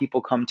people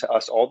come to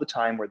us all the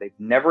time where they've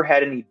never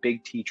had any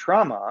big T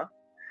trauma,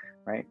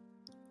 right?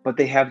 But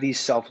they have these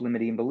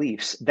self-limiting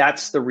beliefs.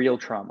 That's the real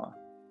trauma.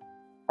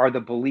 Are the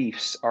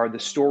beliefs, are the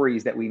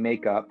stories that we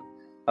make up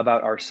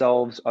about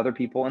ourselves, other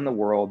people in the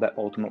world that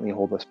ultimately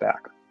hold us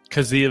back.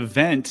 Because the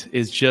event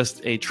is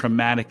just a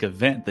traumatic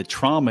event. The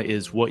trauma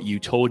is what you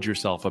told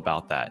yourself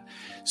about that.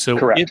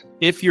 So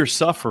if you're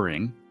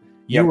suffering,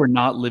 you are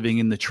not living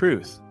in the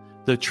truth.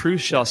 The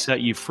truth shall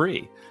set you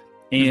free.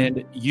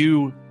 And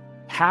you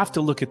have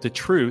to look at the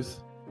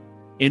truth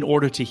in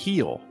order to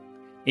heal.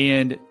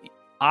 And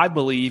I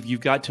believe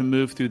you've got to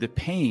move through the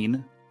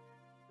pain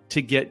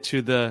to get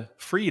to the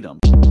freedom.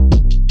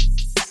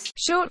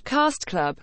 Shortcast Club.